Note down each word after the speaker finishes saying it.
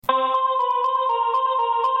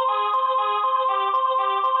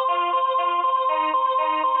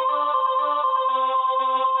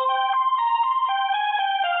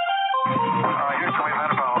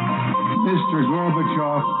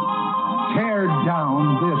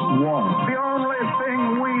won't. The only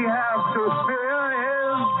thing we have to fear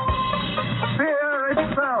is fear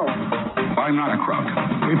itself. I'm not a crook.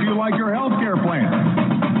 If you like your health care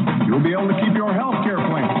plan, you'll be able to keep your health care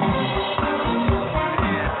plan. 9,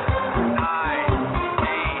 8,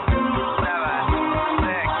 7,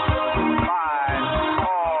 6, 5,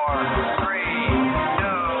 4, 3,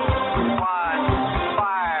 2, 1,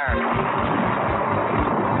 fire.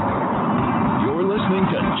 You're listening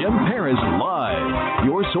to Jim Paris Live,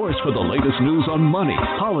 your source for the latest news on money,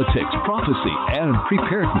 politics, prophecy, and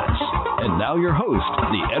preparedness. And now your host,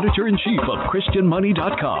 the editor-in-chief of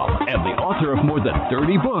ChristianMoney.com and the author of more than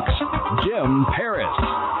 30 books, Jim Paris.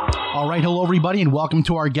 All right. Hello, everybody, and welcome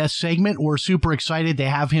to our guest segment. We're super excited to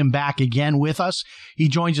have him back again with us. He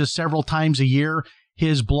joins us several times a year.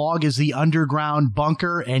 His blog is The Underground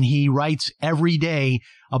Bunker, and he writes every day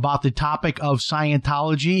about the topic of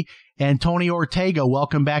Scientology. And Tony Ortega,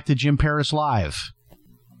 welcome back to Jim Paris Live.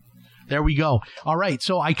 There we go. All right.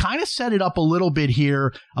 So I kind of set it up a little bit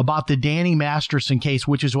here about the Danny Masterson case,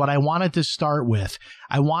 which is what I wanted to start with.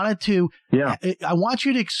 I want you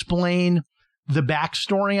to explain the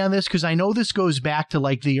backstory on this, because I know this goes back to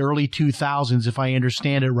like the early 2000s, if I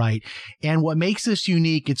understand it right. And what makes this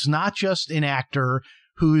unique, it's not just an actor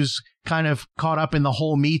who's kind of caught up in the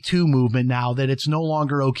whole Me Too movement now, that it's no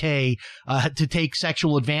longer okay to take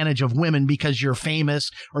sexual advantage of women because you're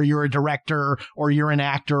famous or you're a director or you're an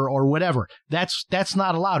actor or whatever. That's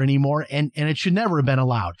not allowed anymore, and it should never have been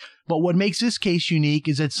allowed. But what makes this case unique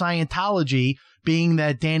is that Scientology, being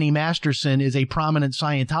that Danny Masterson is a prominent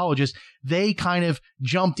Scientologist, they kind of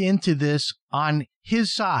jumped into this on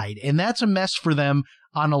his side, and that's a mess for them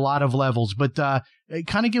on a lot of levels. But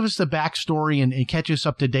kind of give us the backstory and catch us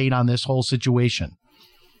up to date on this whole situation.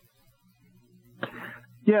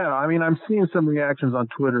 Yeah, I mean, I'm seeing some reactions on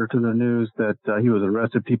Twitter to the news that he was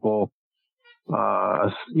arrested. People, they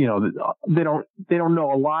don't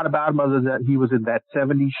know a lot about him other than that he was in that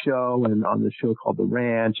 70s show and on the show called The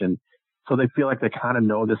Ranch. And so they feel like they kind of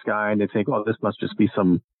know this guy, and they think, oh, this must just be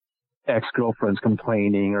some ex-girlfriends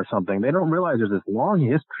complaining or something. They don't realize there's this long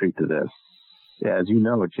history to this, as you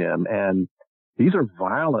know, Jim. And these are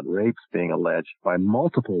violent rapes being alleged by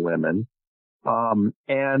multiple women. And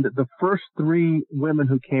the first 3 women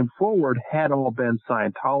who came forward had all been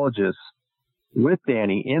Scientologists with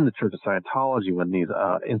Danny in the Church of Scientology when these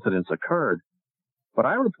incidents occurred. But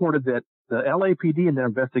I reported that the LAPD in their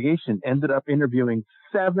investigation ended up interviewing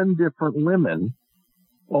 7 different women,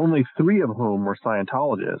 only 3 of whom were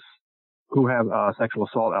Scientologists who have sexual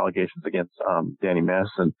assault allegations against Danny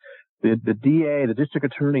Masterson. The DA, the district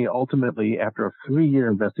attorney, ultimately, after a 3-year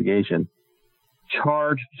investigation,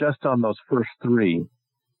 charged just on those first 3.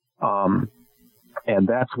 And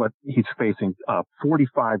that's what he's facing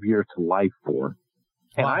 45 years to life for.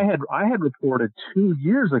 And Wow. I had reported 2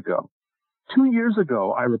 years ago,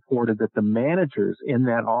 I reported that the managers in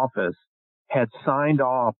that office had signed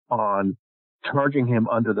off on charging him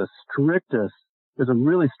under the strictest, there's a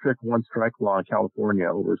really strict 1-strike law in California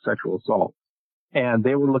over sexual assault. And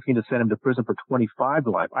they were looking to send him to prison for 25 to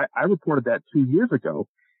life. I reported that 2 years ago.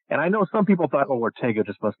 And I know some people thought, oh, Ortega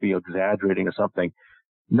just must be exaggerating or something.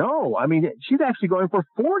 No, I mean, she's actually going for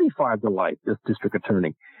 45 to life, this district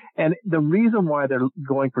attorney. And the reason why they're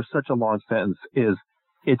going for such a long sentence is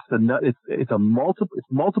it's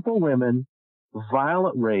multiple women,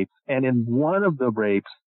 violent rapes. And in one of the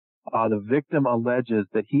rapes, the victim alleges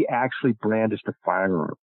that he actually brandished a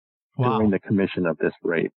firearm during the commission of this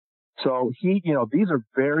rape. So these are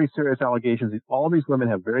very serious allegations. All these women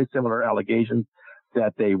have very similar allegations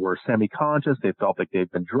that they were semi-conscious. They felt like they'd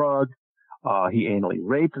been drugged. He anally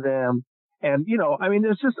raped them. And,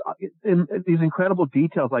 there's just these incredible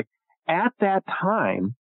details. Like at that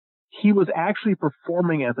time, he was actually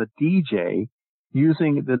performing as a DJ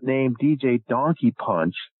using the name DJ Donkey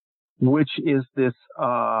Punch, which is this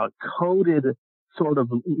coded sort of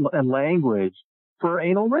language for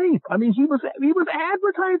anal rape. I mean, he was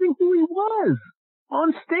advertising who he was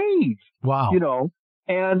on stage. Wow.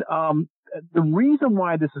 And the reason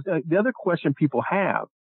why this is the other question people have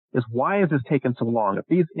is, why has this taken so long? If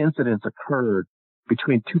these incidents occurred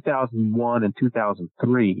between 2001 and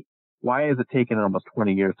 2003, why has it taken almost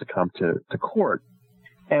 20 years to come to court?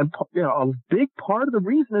 And a big part of the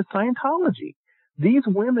reason is Scientology. These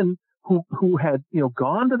women who had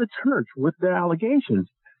gone to the church with their allegations,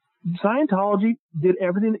 Scientology did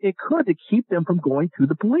everything it could to keep them from going to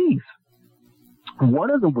the police.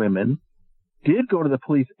 One of the women did go to the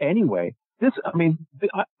police anyway. When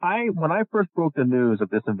I first broke the news of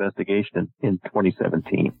this investigation in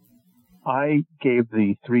 2017, I gave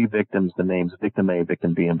the 3 victims the names Victim A,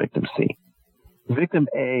 Victim B, and Victim C. Victim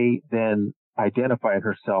A then identified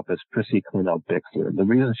herself as Chrissy Clennell Bixler. The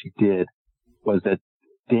reason she did was that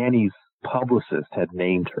Danny's publicist had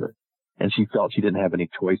named her, and she felt she didn't have any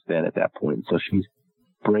choice then at that point. So she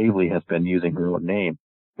bravely has been using her own name.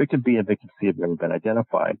 Victim B and Victim C have never been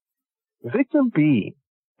identified. Victim B,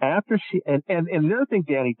 after she, and the other thing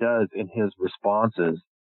Danny does in his responses,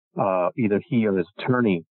 either he or his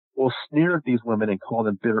attorney will sneer at these women and call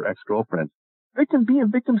them bitter ex-girlfriends. Victim B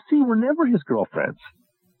and Victim C were never his girlfriends.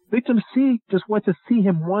 Victim C just went to see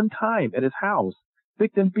him one time at his house.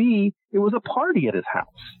 Victim B, it was a party at his house.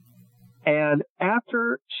 And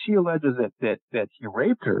after she alleges that he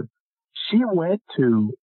raped her, she went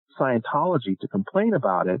to Scientology to complain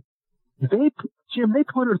about it. They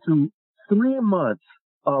put her through 3 months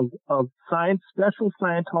of special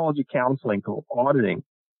Scientology counseling called auditing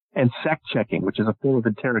and sect checking, which is a form of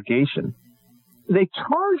interrogation. They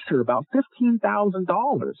charged her about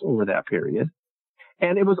 $15,000 over that period.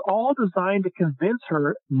 And it was all designed to convince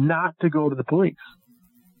her not to go to the police.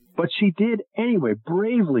 But she did anyway,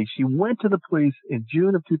 bravely. She went to the police in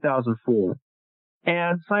June of 2004.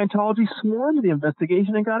 And Scientology swarmed the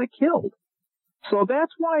investigation and got it killed. So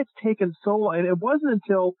that's why it's taken so long. And it wasn't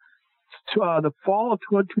until the fall of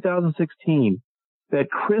 2016 that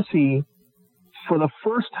Chrissy, for the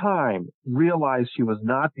first time, realized she was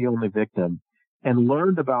not the only victim and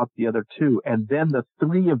learned about the other two. And then the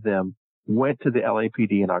 3 of them went to the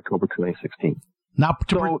LAPD in October 2016. Now,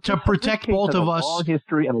 to protect both of us, long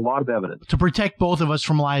history and a lot of evidence. To protect both of us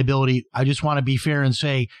from liability, I just want to be fair and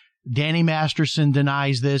say Danny Masterson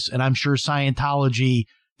denies this, and I'm sure Scientology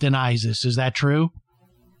denies this. Is that true?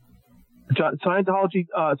 Scientology,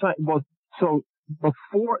 so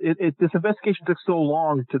before this investigation took so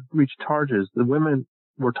long to reach charges, the women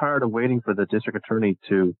were tired of waiting for the district attorney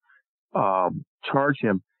to charge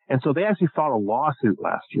him, and so they actually filed a lawsuit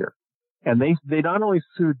last year. And they not only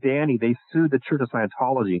sued Danny, they sued the Church of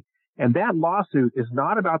Scientology. And that lawsuit is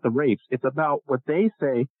not about the rapes. It's about what they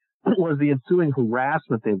say was the ensuing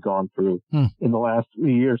harassment they've gone through in the last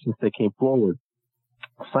 3 years since they came forward.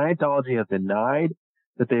 Scientology has denied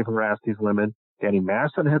that they've harassed these women. Danny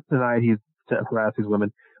Masterson has denied he's harassed these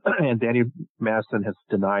women. And Danny Masterson has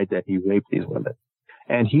denied that he raped these women.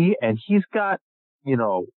 And he's got,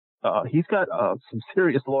 some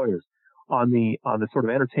serious lawyers on the sort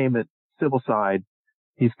of entertainment civil side.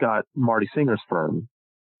 He's got Marty Singer's firm,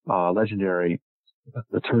 legendary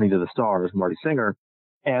attorney to the stars, Marty Singer.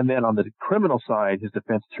 And then on the criminal side, his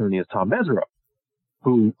defense attorney is Tom Mesereau,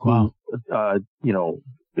 who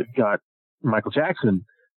got Michael Jackson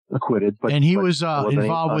acquitted. And he was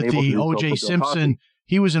involved with the O.J. Simpson.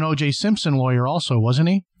 He was an O.J. Simpson lawyer also, wasn't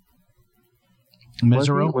he?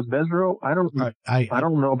 Mesereau? Was Mesereau? I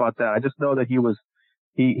don't know about that. I just know that he was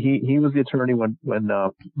the attorney when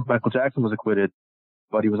Michael Jackson was acquitted,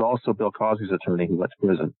 but he was also Bill Cosby's attorney who went to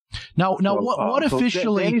prison. Now, what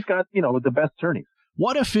officially? Danny's got the best attorneys.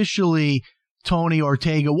 What officially, Tony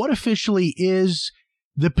Ortega? What officially is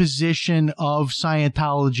the position of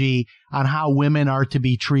Scientology on how women are to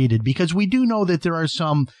be treated? Because we do know that there are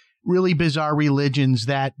some really bizarre religions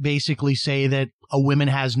that basically say that a woman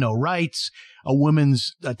has no rights, a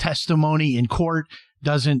woman's testimony in court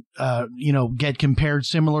doesn't, get compared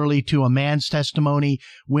similarly to a man's testimony.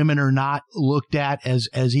 Women are not looked at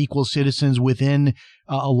as equal citizens within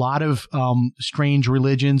a lot of strange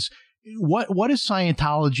religions. What is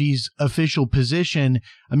Scientology's official position?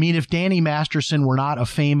 I mean, if Danny Masterson were not a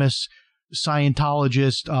famous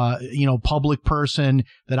Scientologist, public person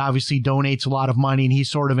that obviously donates a lot of money and he's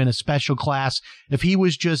sort of in a special class, if he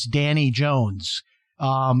was just Danny Jones,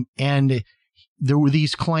 and there were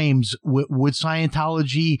these claims, would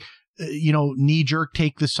Scientology, knee-jerk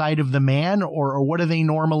take the side of the man, or what do they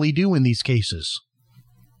normally do in these cases?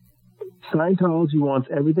 Scientology wants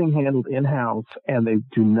everything handled in-house, and they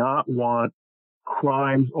do not want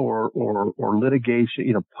crimes or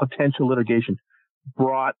litigation, potential litigation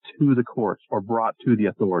brought to the courts or brought to the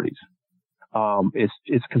authorities.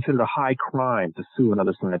 It's considered a high crime to sue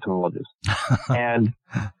another Scientologist. and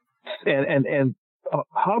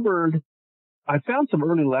Hubbard, I found some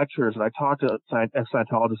early lectures and I talked to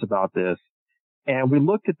Scientologists about this, and we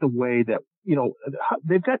looked at the way that,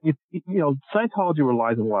 they've got, Scientology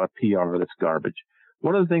relies on a lot of PR that's garbage.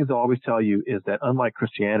 One of the things they'll always tell you is that unlike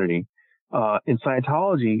Christianity, in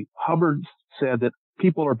Scientology, Hubbard said that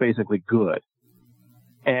people are basically good.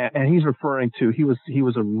 And he's referring to, he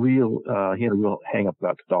had a real hang up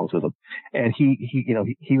about Catholicism. And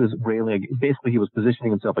he was railing, basically he was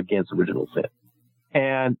positioning himself against original sin.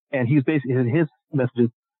 And he's basically, his message is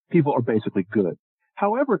people are basically good.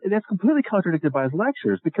 However, that's completely contradicted by his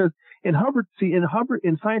lectures, because in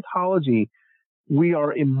Scientology, we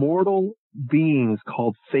are immortal beings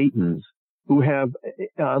called Satans who have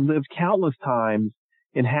lived countless times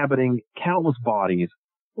inhabiting countless bodies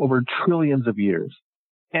over trillions of years.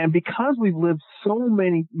 And because we've lived so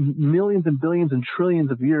many millions and billions and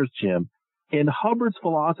trillions of years, Jim, in Hubbard's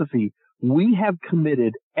philosophy, we have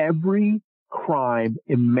committed every crime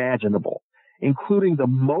imaginable, including the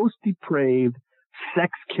most depraved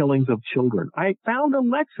sex killings of children. I found a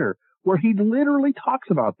lecture where he literally talks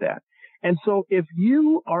about that. And so if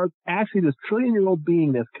you are actually this trillion-year-old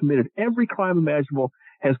being that's committed every crime imaginable,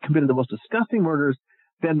 has committed the most disgusting murders,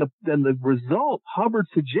 then the result Hubbard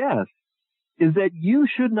suggests is that you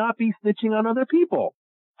should not be snitching on other people.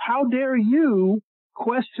 How dare you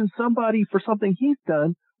question somebody for something he's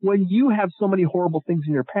done when you have so many horrible things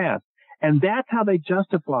in your past? And that's how they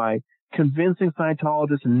justify convincing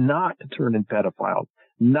Scientologists not to turn in pedophiles,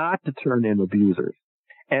 not to turn in abusers,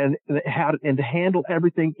 and to handle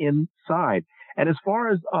everything inside. And as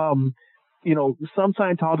far as, some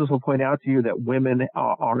Scientologists will point out to you that women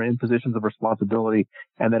are in positions of responsibility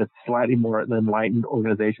and that it's slightly more enlightened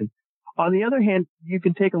organization. On the other hand, you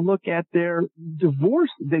can take a look at their divorce.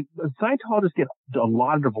 Scientologists get a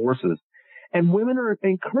lot of divorces, and women are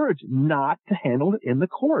encouraged not to handle it in the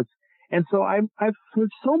courts. And so I've heard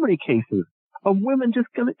so many cases of women just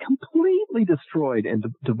completely destroyed in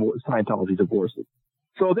Scientology divorces.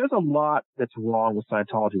 So there's a lot that's wrong with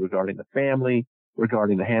Scientology regarding the family,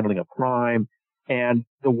 regarding the handling of crime, and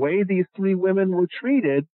the way these three women were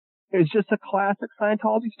treated is just a classic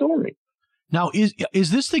Scientology story. Now,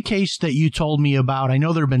 is this the case that you told me about? I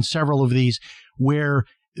know there have been several of these where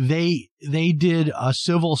they did a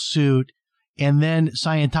civil suit and then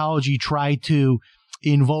Scientology tried to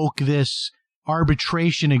invoke this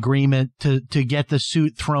arbitration agreement to get the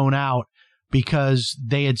suit thrown out because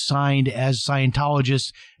they had signed as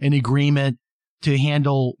Scientologists an agreement to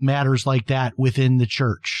handle matters like that within the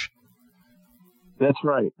church. That's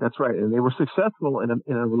right. And they were successful in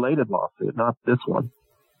a related lawsuit, not this one.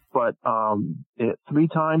 But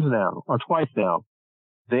twice now,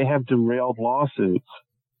 they have derailed lawsuits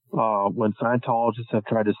when Scientologists have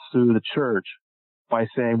tried to sue the church by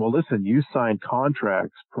saying, well, listen, you signed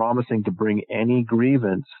contracts promising to bring any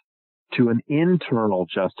grievance to an internal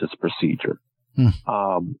justice procedure,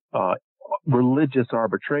 religious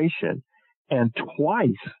arbitration. And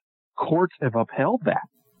twice courts have upheld that.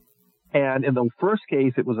 And in the first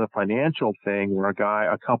case, it was a financial thing where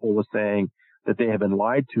a couple was saying that they had been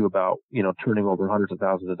lied to about, turning over hundreds of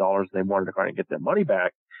thousands of dollars. They wanted to try and get their money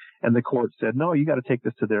back. And the court said, no, you got to take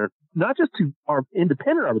this to not just to our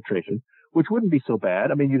independent arbitration, which wouldn't be so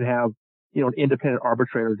bad. I mean, you'd have, an independent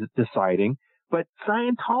arbitrator deciding, but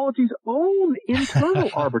Scientology's own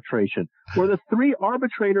internal arbitration, where the three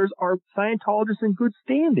arbitrators are Scientologists in good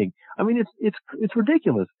standing. I mean, it's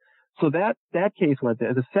ridiculous. So that case went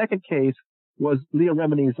there. The second case was Leah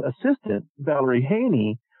Remini's assistant, Valerie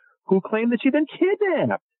Haney, who claimed that she'd been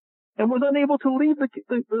kidnapped and was unable to leave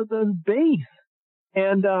the base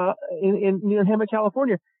and near Hemet,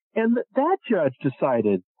 California. And that judge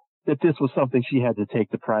decided that this was something she had to take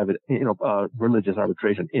to private, religious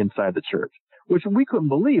arbitration inside the church, which we couldn't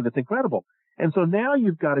believe. It's incredible. And so now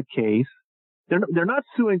you've got a case. They're not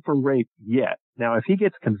suing for rape yet. Now, if he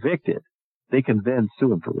gets convicted, they can then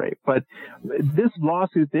sue him for rape. But this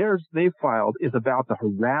lawsuit they filed is about the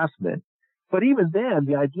harassment. But even then,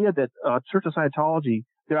 the idea that Church of Scientology,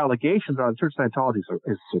 their allegations are the Church of Scientology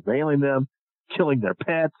is surveilling them, killing their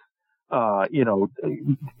pets,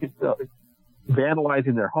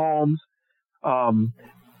 vandalizing their homes.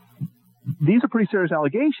 These are pretty serious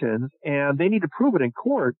allegations, and they need to prove it in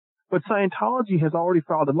court. But Scientology has already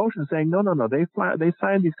filed a motion saying, no, they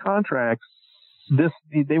signed these contracts.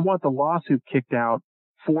 They want the lawsuit kicked out,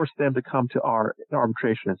 force them to come to our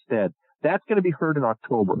arbitration instead. That's going to be heard in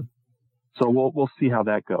October. So we'll see how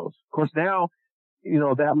that goes. Of course, now,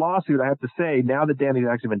 that lawsuit, I have to say, now that Danny's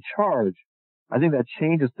actually been charged, I think that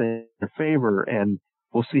changes things in their favor, and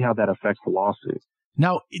we'll see how that affects the lawsuit.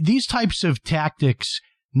 Now, these types of tactics,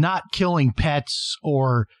 not killing pets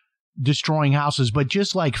or destroying houses, but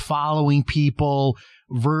just like following people,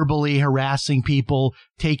 verbally harassing people,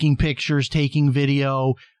 taking pictures, taking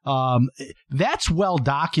video, that's well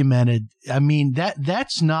documented. I mean,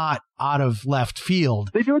 that's not out of left field.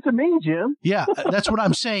 They do it to me, Jim. Yeah, that's what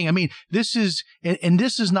I'm saying. I mean, this is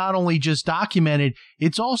not only just documented,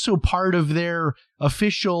 it's also part of their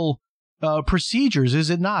official procedures, is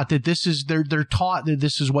it not? That this is they're taught that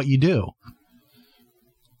this is what you do.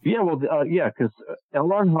 Yeah, well, because L.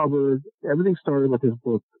 Ron Hubbard, everything started with his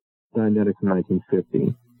book Dianetics in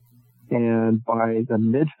 1950, and by the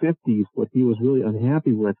mid 50s, what he was really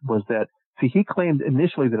unhappy with was that he claimed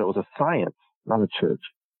initially that it was a science, not a church.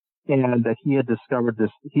 and that he had discovered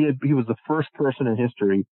this. He was the first person in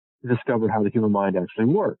history to discover how the human mind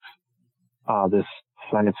actually works. This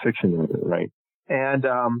science fiction writer, right? And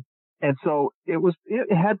so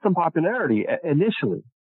it had some popularity initially.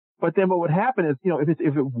 But then what would happen is, if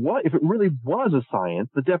it really was a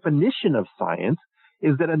science, the definition of science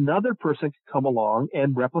is that another person can come along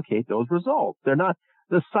and replicate those results.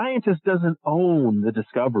 The scientist doesn't own the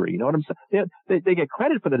discovery. You know what I'm saying? They get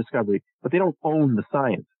credit for the discovery, but they don't own the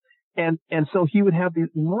science. And so he would have these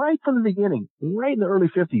right from the beginning, right in the early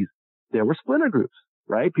 50s, there were splinter groups,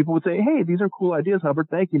 right? People would say, hey, these are cool ideas, Hubbard.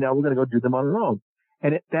 Thank you. Now we're going to go do them on our own.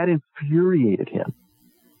 And that infuriated him.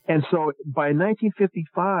 And so by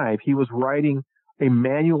 1955, he was writing a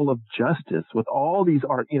manual of justice with all these,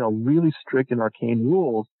 really strict and arcane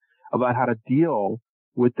rules about how to deal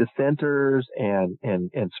with dissenters and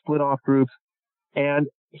split off groups. And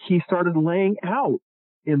he started laying out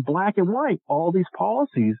in black and white all these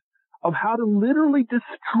policies of how to literally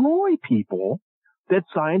destroy people that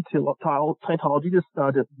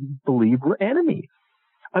Scientology believed were enemies.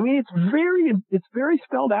 I mean, it's very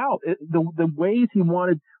spelled out. The ways he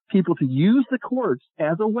wanted people to use the courts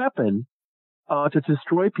as a weapon to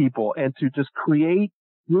destroy people and to just create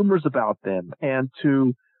rumors about them and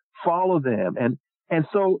to follow them. And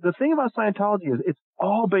so the thing about Scientology is it's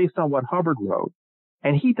all based on what Hubbard wrote.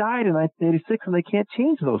 And he died in 1986, and they can't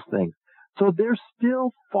change those things. So they're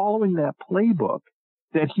still following that playbook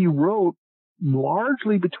that he wrote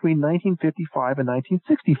largely between 1955 and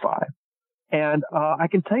 1965. And I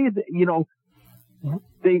can tell you that,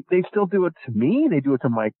 they still do it to me. They do it to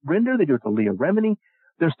Mike Rinder. They do it to Leah Remini.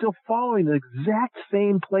 They're still following the exact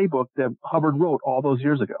same playbook that Hubbard wrote all those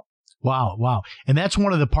years ago. Wow. And that's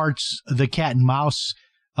one of the parts, the cat and mouse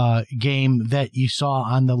game that you saw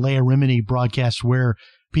on the Leah Remini broadcast where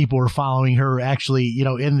people were following her actually,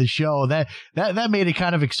 in the show. That made it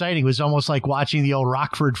kind of exciting. It was almost like watching the old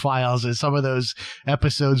Rockford Files and some of those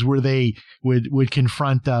episodes where they would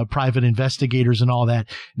confront private investigators and all that.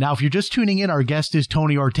 Now, if you're just tuning in, our guest is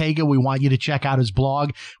Tony Ortega. We want you to check out his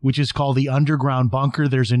blog, which is called The Underground Bunker.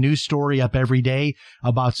 There's a new story up every day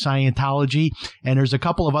about Scientology. And there's a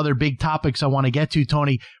couple of other big topics I want to get to,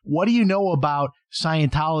 Tony. What do you know about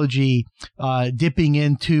Scientology dipping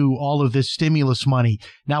into all of this stimulus money?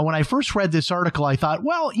 Now, when I first read this article, I thought,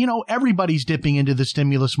 well, everybody's dipping into the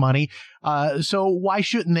stimulus money. So why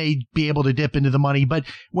shouldn't they be able to dip into the money? But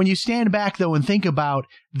when you stand back, though, and think about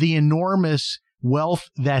the enormous wealth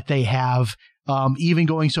that they have, even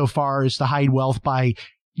going so far as to hide wealth by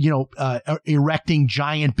erecting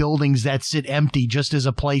giant buildings that sit empty just as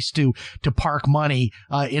a place to park money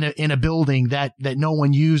in a building that no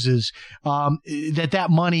one uses, that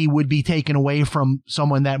money would be taken away from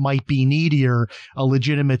someone that might be needier, a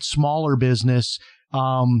legitimate smaller business.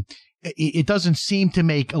 It doesn't seem to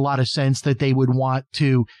make a lot of sense that they would want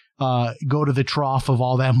to go to the trough of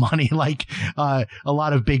all that money like a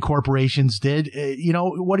lot of big corporations did.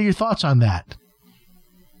 What are your thoughts on that?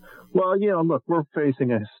 Well, look, we're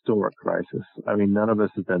facing a historic crisis. I mean, none of us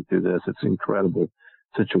have been through this. It's an incredible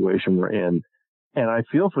situation we're in. And I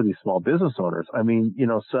feel for these small business owners. I mean,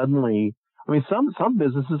 suddenly, some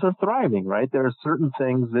businesses are thriving, right? There are certain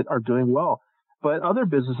things that are doing well, but other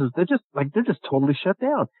businesses, they're just totally shut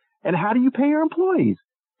down. And how do you pay your employees?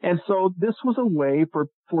 And so this was a way for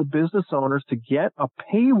business owners to get a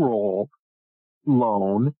payroll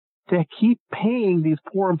loan to keep paying these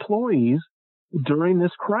poor employees during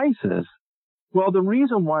this crisis. Well, the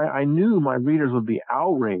reason why I knew my readers would be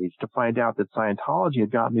outraged to find out that Scientology had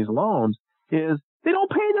gotten these loans is they don't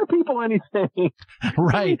pay their people anything.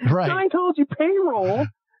 Right. Scientology payroll's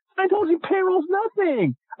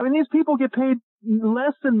nothing. I mean, these people get paid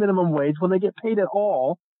less than minimum wage when they get paid at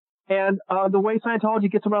all. And the way Scientology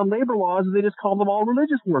gets around labor laws is they just call them all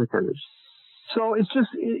religious workers. So it's just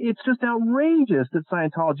outrageous that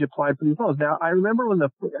Scientology applied for these loans. Now, I remember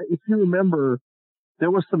if you remember, there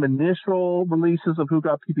was some initial releases of who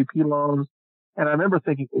got PPP loans. And I remember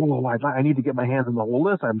thinking, I need to get my hands on the whole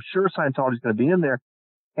list. I'm sure Scientology's going to be in there.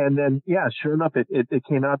 And then, yeah, sure enough, it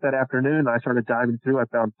came out that afternoon. I started diving through. I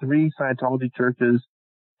found 3 Scientology churches,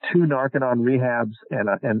 2 Narconon rehabs, and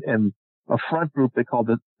a front group they called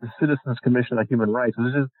the Citizens Commission on Human Rights.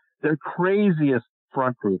 This is their craziest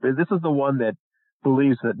front group. This is the one that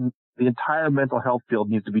believes that the entire mental health field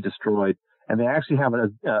needs to be destroyed. And they actually have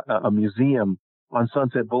a museum on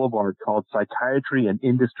Sunset Boulevard called Psychiatry and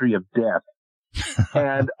Industry of Death.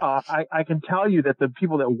 And I can tell you that the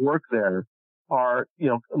people that work there are,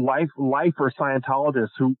 lifer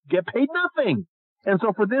Scientologists who get paid nothing. And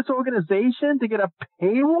so for this organization to get a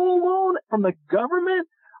payroll loan from the government,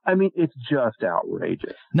 I mean, it's just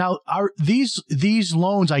outrageous. Now, are these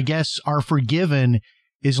loans, I guess, are forgiven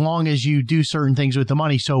as long as you do certain things with the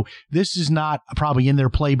money. So this is not probably in their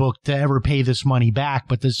playbook to ever pay this money back,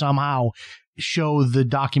 but to somehow show the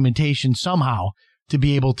documentation somehow to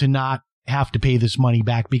be able to not have to pay this money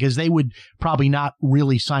back, because they would probably not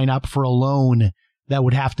really sign up for a loan that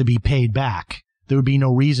would have to be paid back. There would be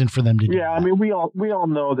no reason for them to do that. I mean, we all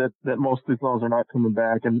know that most of these loans are not coming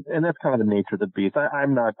back, and that's kind of the nature of the beast.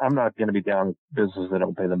 I'm not going to be down with businesses that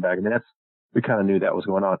don't pay them back. I mean, we kind of knew that was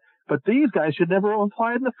going on. But these guys should never have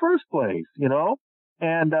applied in the first place, you know?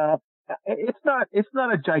 And it's not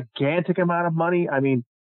a gigantic amount of money. I mean,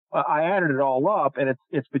 I added it all up, and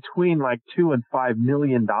it's between like $2 and $5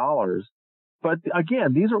 million. But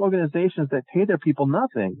again, these are organizations that pay their people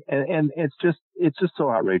nothing, and it's just so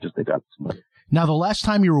outrageous they got this money. Now, the last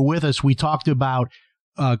time you were with us, we talked about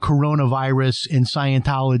coronavirus and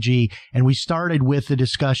Scientology, and we started with the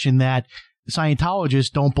discussion that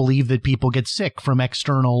Scientologists don't believe that people get sick from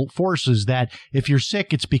external forces, that if you're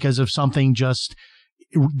sick, it's because of something just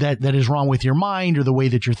that is wrong with your mind or the way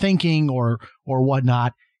that you're thinking or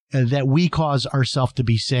whatnot, that we cause ourselves to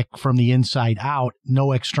be sick from the inside out,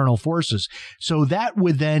 no external forces. So that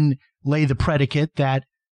would then lay the predicate that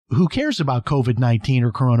who cares about COVID-19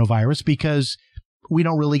 or coronavirus, because we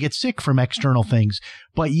don't really get sick from external things.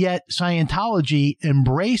 But yet Scientology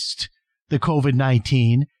embraced the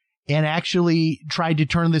COVID-19 and actually tried to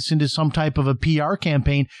turn this into some type of a PR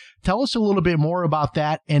campaign. Tell us a little bit more about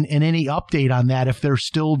that and any update on that, if they're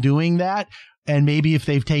still doing that, and maybe if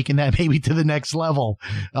they've taken that maybe to the next level,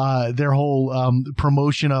 their whole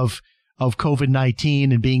promotion of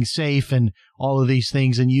COVID-19 and being safe and all of these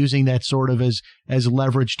things, and using that sort of as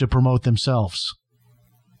leverage to promote themselves.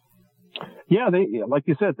 Yeah, like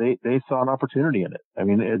you said, they saw an opportunity in it. I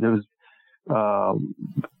mean, there was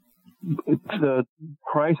the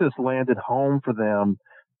crisis landed home for them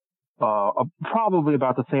probably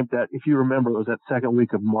about the same. That if you remember, it was that second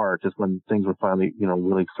week of March is when things were finally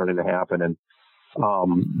really starting to happen, and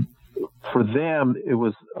for them, it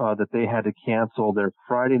was that they had to cancel their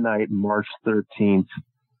Friday night, March 13th,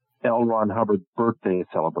 L. Ron Hubbard birthday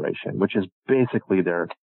celebration, which is basically their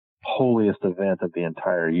holiest event of the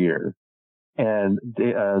entire year. And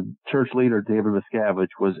church leader David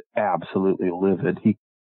Miscavige was absolutely livid. He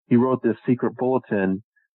wrote this secret bulletin,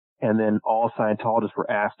 and then all Scientologists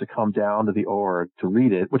were asked to come down to the org to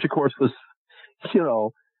read it, which of course was,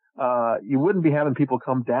 you wouldn't be having people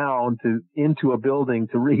come down into a building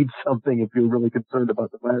to read something if you're really concerned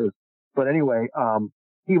about the virus. But anyway,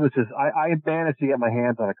 he was just, I managed to get my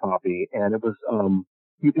hands on a copy, and it was,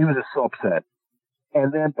 he was just so upset.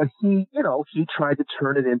 And then, but he tried to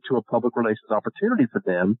turn it into a public relations opportunity for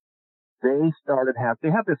them. They have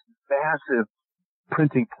this massive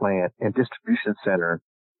printing plant and distribution center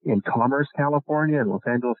in Commerce, California, in Los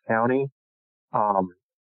Angeles County.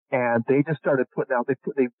 And they just started putting out,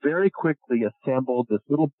 they very quickly assembled this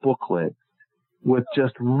little booklet with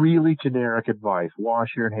just really generic advice.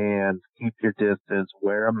 Wash your hands, keep your distance,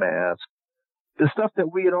 wear a mask. The stuff that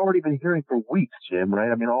we had already been hearing for weeks, Jim, right?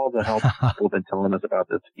 I mean, all the health people have been telling us about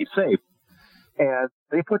this to keep safe. And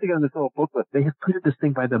they put together this little booklet. They have printed this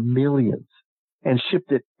thing by the millions and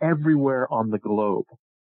shipped it everywhere on the globe.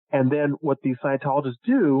 And then what these Scientologists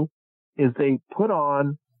do is they put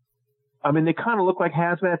on, I mean, they kind of look like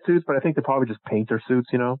hazmat suits, but I think they probably just paint their suits,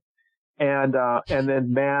 and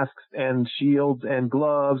then masks and shields and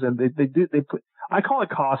gloves, and they put, I call it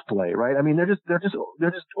cosplay, right? I mean, they're just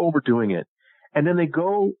overdoing it. And then they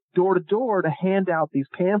go door to door to hand out these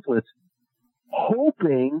pamphlets,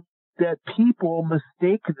 hoping that people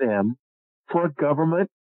mistake them for a government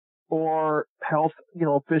or health,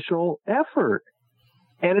 official effort.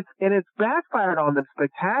 And it's backfired on them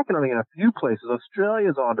spectacularly in a few places.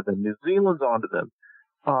 Australia's onto them. New Zealand's onto them.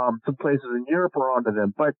 Some places in Europe are onto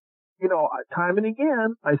them. But, time and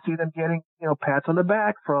again, I see them getting, pats on the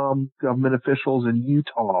back from government officials in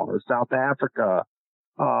Utah or South Africa.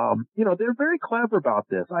 They're very clever about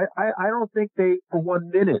this. I don't think they, for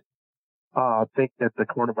 1 minute, think that the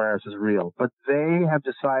coronavirus is real. But they have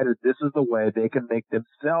decided this is the way they can make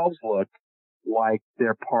themselves look like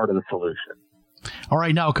they're part of the solution. All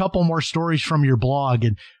right, now a couple more stories from your blog.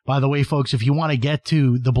 And by the way, folks, if you want to get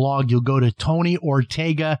to the blog, you'll go to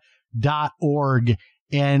TonyOrtega.org.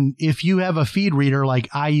 And if you have a feed reader like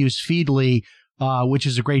I use Feedly, which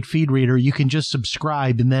is a great feed reader, you can just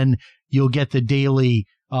subscribe and then you'll get the daily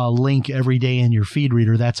link every day in your feed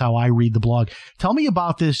reader. That's how I read the blog. Tell me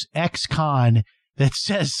about this ex-con that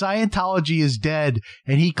says Scientology is dead,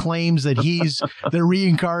 and he claims that he's the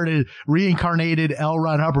reincarnated L.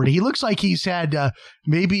 Ron Hubbard. He looks like he's had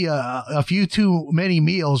maybe a few too many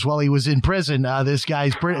meals while he was in prison. This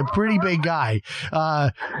guy's pretty big guy.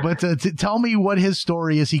 But tell me what his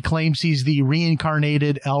story is. He claims he's the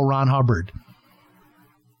reincarnated L. Ron Hubbard.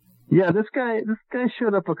 Yeah, this guy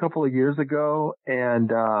showed up a couple of years ago,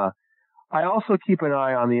 and I also keep an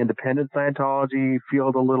eye on the independent Scientology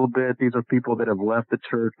field a little bit. These are people that have left the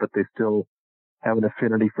church, but they still have an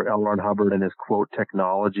affinity for L. Ron Hubbard and his quote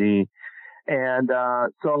technology. And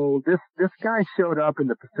so this guy showed up in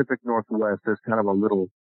the Pacific Northwest. There's kind of a little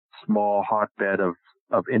small hotbed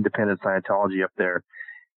of independent Scientology up there,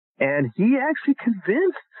 and he actually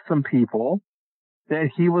convinced some people that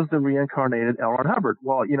he was the reincarnated L. Ron Hubbard.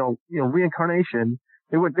 Well, reincarnation,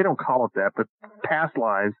 they don't call it that, but past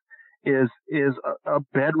lives is a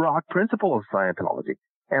bedrock principle of Scientology.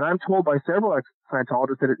 And I'm told by several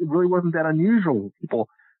Scientologists that it really wasn't that unusual for people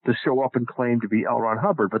to show up and claim to be L. Ron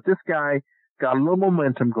Hubbard. But this guy got a little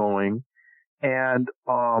momentum going, and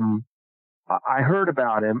I heard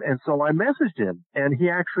about him, and so I messaged him, and he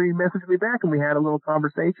actually messaged me back, and we had a little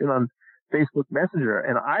conversation on Facebook Messenger,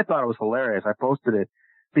 and I thought it was hilarious. I posted it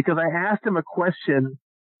because I asked him a question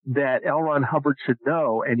that L. Ron Hubbard should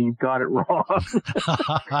know, and he got it wrong.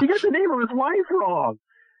 He got the name of his wife wrong.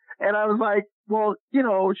 And I was like, well,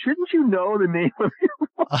 shouldn't you know the name of your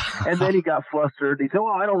wife? And then he got flustered. He said,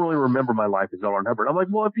 well, I don't really remember my life as L. Ron Hubbard. I'm like,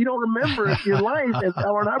 well, if you don't remember your life as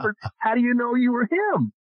L. Ron Hubbard, how do you know you were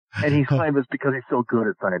him? And he claimed it's because he's so good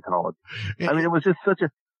at Scientology. I mean, it was just such a,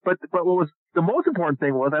 but what was the most important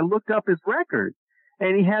thing was I looked up his record,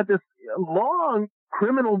 and he had this long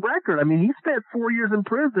criminal record. I mean, he spent 4 years in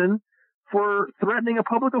prison for threatening a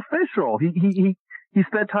public official. He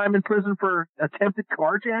spent time in prison for attempted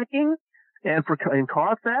carjacking and in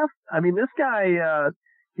car theft. I mean, this guy,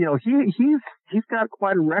 he's got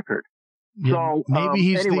quite a record. Yeah, so maybe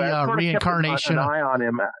he's the reincarnation. An eye on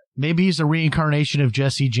him. Maybe he's the reincarnation of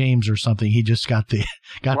Jesse James or something. He just got the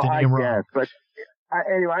name wrong. Guess, but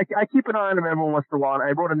anyway, I keep an eye on him every once in a while. And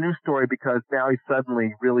I wrote a news story because now he's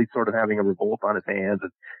suddenly really sort of having a revolt on his hands,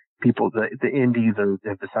 and people, the indies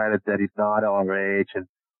have decided that he's not LRH. And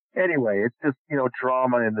anyway, it's just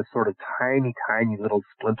drama in this sort of tiny little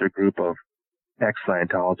splinter group of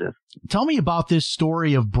ex-Scientologists. Tell me about this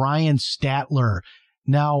story of Brian Statler.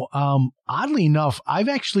 Now, oddly enough, I've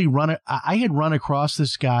actually I had run across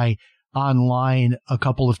this guy online a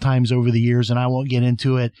couple of times over the years, and I won't get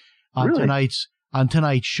into it on tonight's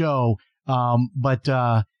show. But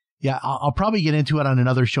I'll probably get into it on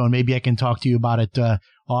another show, and maybe I can talk to you about it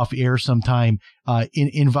off air sometime.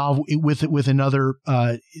 Involved with another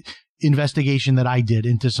investigation that I did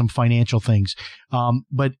into some financial things.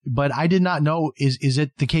 But I did not know. Is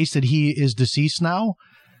it the case that he is deceased now?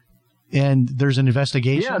 And there's an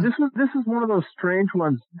investigation? Yeah, this is one of those strange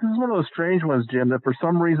ones. This is one of those strange ones, Jim, that for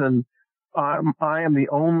some reason I am the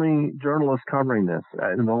only journalist covering this.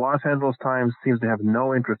 And the Los Angeles Times seems to have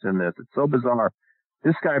no interest in this. It's so bizarre.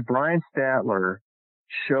 This guy, Brian Statler,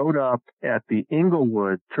 showed up at the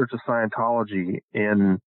Inglewood Church of Scientology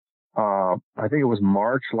in, I think it was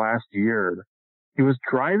March last year. He was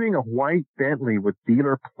driving a white Bentley with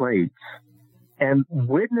dealer plates. And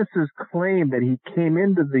witnesses claim that he came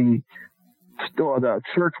into the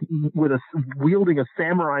church with wielding a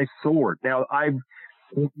samurai sword. Now,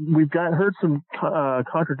 we've heard some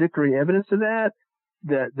contradictory evidence to that.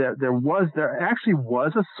 That there actually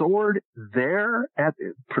was a sword there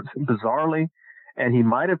bizarrely, and he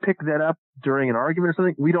might have picked that up during an argument or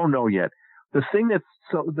something. We don't know yet. The thing that's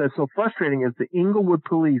so frustrating is the Inglewood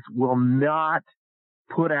police will not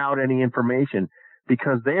put out any information,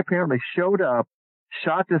 because they apparently showed up,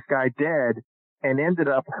 shot this guy dead, and ended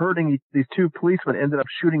up hurting these two policemen, ended up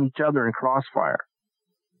shooting each other in crossfire.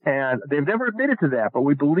 And they've never admitted to that, but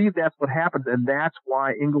we believe that's what happened, and that's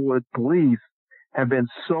why Inglewood police have been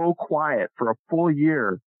so quiet for a full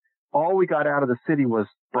year. All we got out of the city was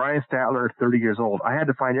Brian Statler, 30 years old. I had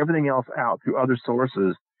to find everything else out through other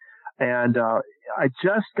sources. And I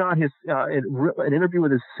just got an interview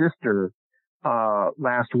with his sister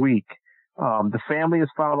last week. The family has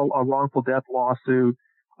filed a wrongful death lawsuit.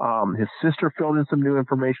 His sister filled in some new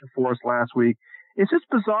information for us last week. It's just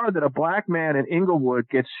bizarre that a black man in Inglewood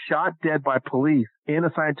gets shot dead by police in a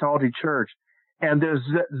Scientology church, and there's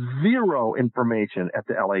zero information at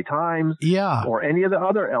the LA Times or any of the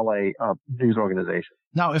other LA news organizations.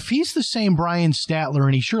 Now, if he's the same Brian Statler,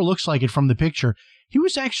 and he sure looks like it from the picture, he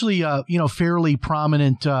was actually a fairly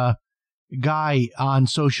prominent guy on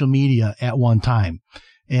social media at one time.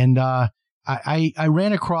 And I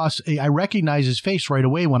ran across, I recognized his face right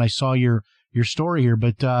away when I saw your your story here.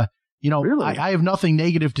 But, Really? I have nothing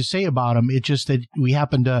negative to say about him. It's just that we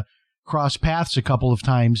happened to cross paths a couple of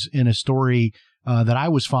times in a story that I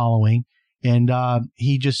was following. And I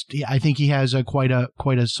think he has quite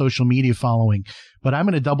a social media following. But I'm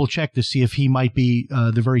going to double check to see if he might be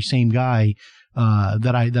the very same guy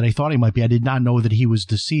that I thought he might be. I did not know that he was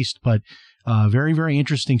deceased, but very, very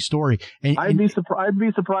interesting story. And I'd be surprised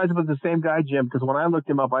if it's the same guy, Jim, because when I looked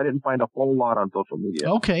him up, I didn't find a whole lot on social media.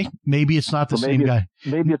 Okay, maybe it's not the same guy.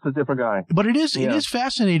 Maybe it's a different guy. But it is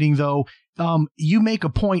fascinating, though. You make a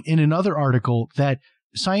point in another article that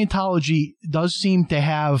Scientology does seem to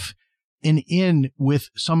have an in with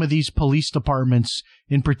some of these police departments,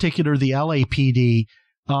 in particular the LAPD.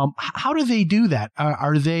 How do they do that?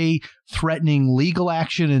 Are they threatening legal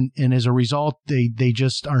action, and as a result, they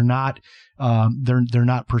just are not they're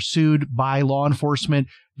not pursued by law enforcement?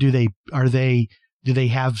 Do they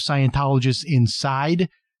have Scientologists inside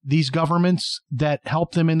these governments that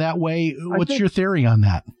help them in that way? What's your theory on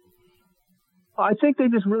that? I think they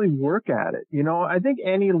just really work at it. I think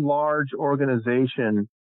any large organization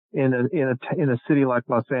in a city like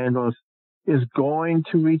Los Angeles is going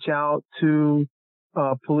to reach out to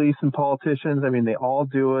police and politicians. I mean, they all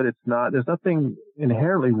do it. There's nothing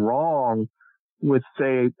inherently wrong with,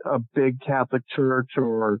 say, a big Catholic church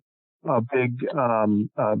or a big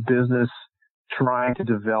business trying to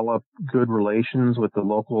develop good relations with the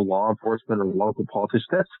local law enforcement or local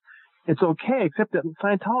politicians. It's okay, except that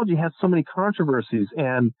Scientology has so many controversies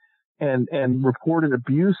and reported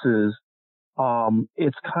abuses.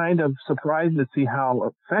 It's kind of surprising to see how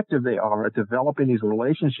effective they are at developing these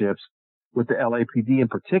relationships with the LAPD in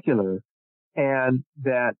particular, and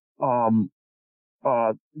that law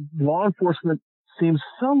enforcement seems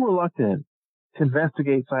so reluctant to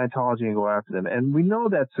investigate Scientology and go after them. And we know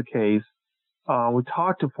that's the case. We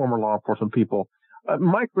talked to former law enforcement people.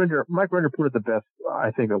 Mike Rinder put it the best,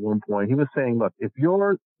 I think, at one point. He was saying, look, if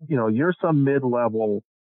you're some mid-level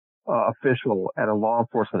official at a law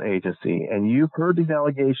enforcement agency and you've heard these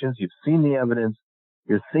allegations, you've seen the evidence,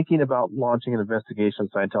 you're thinking about launching an investigation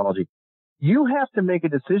on Scientology, you have to make a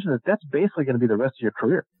decision that's basically going to be the rest of your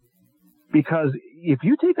career. Because if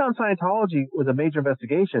you take on Scientology with a major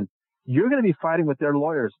investigation, you're going to be fighting with their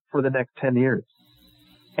lawyers for the next 10 years.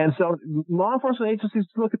 And so law enforcement agencies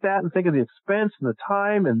look at that and think of the expense and the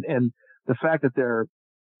time and the fact that they're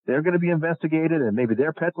going to be investigated and maybe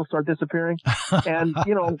their pets will start disappearing. And,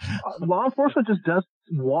 law enforcement just doesn't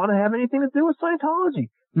want to have anything to do with Scientology.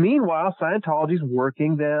 Meanwhile, Scientology's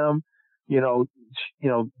working them.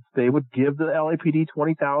 They would give the LAPD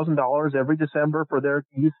 $20,000 every December for their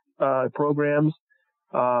youth programs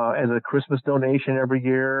as a Christmas donation every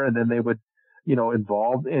year. And then they would,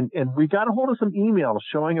 involve. And we got a hold of some emails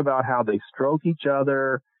showing about how they stroke each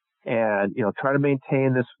other and, try to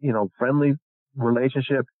maintain this, friendly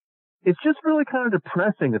relationship. It's just really kind of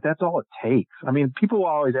depressing that that's all it takes. I mean, people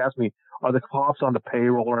always ask me, are the cops on the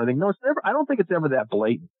payroll or anything? No, it's never. I don't think it's ever that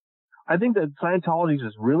blatant. I think that Scientology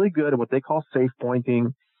is really good at what they call safe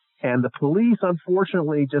pointing, and the police,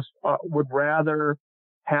 unfortunately, just would rather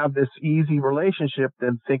have this easy relationship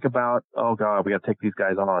than think about, oh God, we got to take these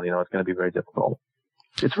guys on. It's going to be very difficult.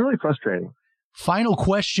 It's really frustrating. Final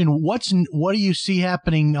question: what do you see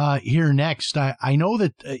happening here next? I know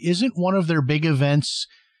that isn't one of their big events,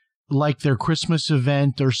 like their Christmas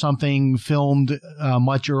event or something, filmed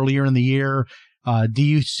much earlier in the year. Do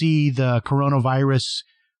you see the coronavirus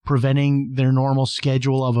preventing their normal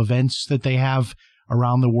schedule of events that they have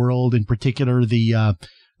around the world, in particular the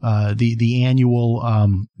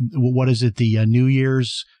annual what is it, the New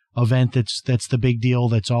Year's event that's the big deal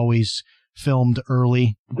that's always filmed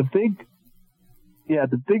early? The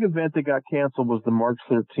big event that got canceled was the March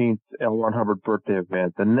 13th L. Ron Hubbard birthday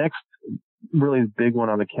event. The next really big one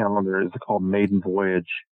on the calendar is called Maiden Voyage,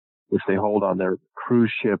 which they hold on their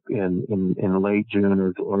cruise ship in late June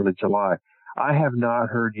or early July. I have not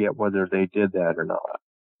heard yet whether they did that or not,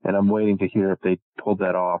 and I'm waiting to hear if they pulled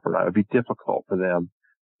that off or not. It would be difficult for them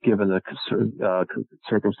given the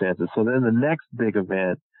circumstances. So then the next big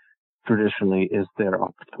event traditionally is their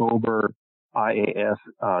October IAS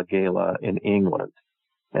gala in England.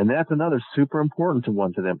 And that's another super important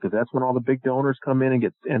one to them because that's when all the big donors come in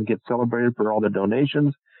and get celebrated for all their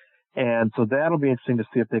donations. And so that'll be interesting to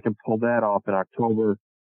see if they can pull that off in October.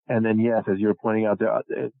 And then, yes, as you were pointing out,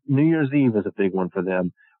 New Year's Eve is a big one for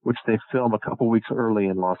them, which they film a couple weeks early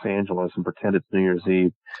in Los Angeles and pretend it's New Year's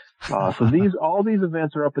Eve. So all these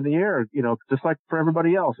events are up in the air, just like for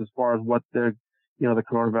everybody else as far as what the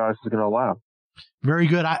coronavirus is going to allow. Very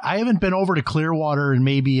good. I haven't been over to Clearwater in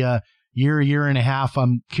maybe a year and a half.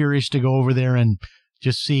 I'm curious to go over there and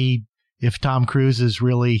just see if Tom Cruise is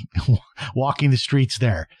really walking the streets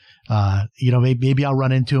there. Maybe I'll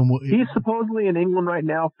run into him. He's supposedly in England right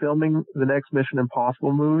now filming the next Mission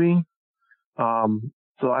Impossible movie.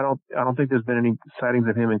 So I don't think there's been any sightings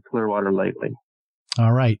of him in Clearwater lately.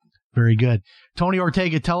 All right. Very good. Tony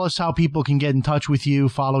Ortega, tell us how people can get in touch with you,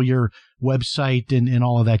 follow your website and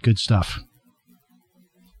all of that good stuff.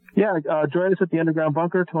 Yeah, join us at the Underground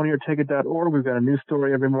Bunker, TonyOrtega.org. We've got a new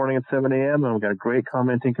story every morning at 7 a.m., and we've got a great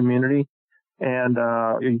commenting community. And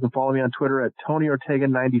you can follow me on Twitter at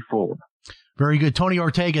TonyOrtega94. Very good. Tony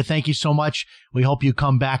Ortega, thank you so much. We hope you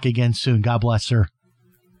come back again soon. God bless, sir.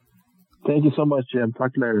 Thank you so much, Jim.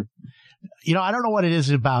 Talk to you later. I don't know what it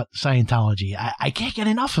is about Scientology. I can't get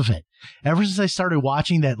enough of it. Ever since I started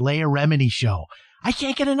watching that Leah Remini show, I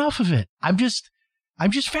can't get enough of it. I'm just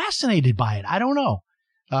fascinated by it. I don't know.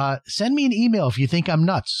 Send me an email if you think I'm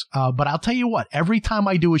nuts. But I'll tell you what, every time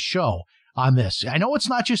I do a show on this, I know it's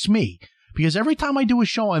not just me, because every time I do a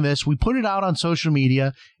show on this, we put it out on social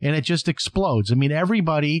media and it just explodes. I mean,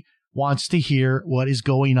 everybody wants to hear what is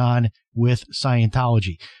going on with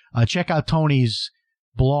Scientology. Check out Tony's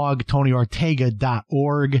blog,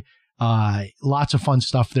 TonyOrtega.org. Lots of fun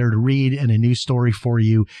stuff there to read and a new story for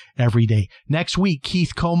you every day. Next week,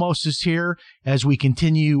 Keith Komos is here as we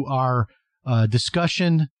continue our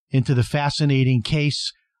discussion into the fascinating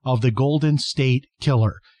case of the Golden State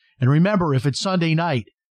Killer. And remember, if it's Sunday night,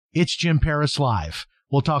 it's Jim Paris Live.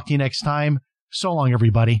 We'll talk to you next time. So long,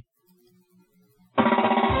 everybody.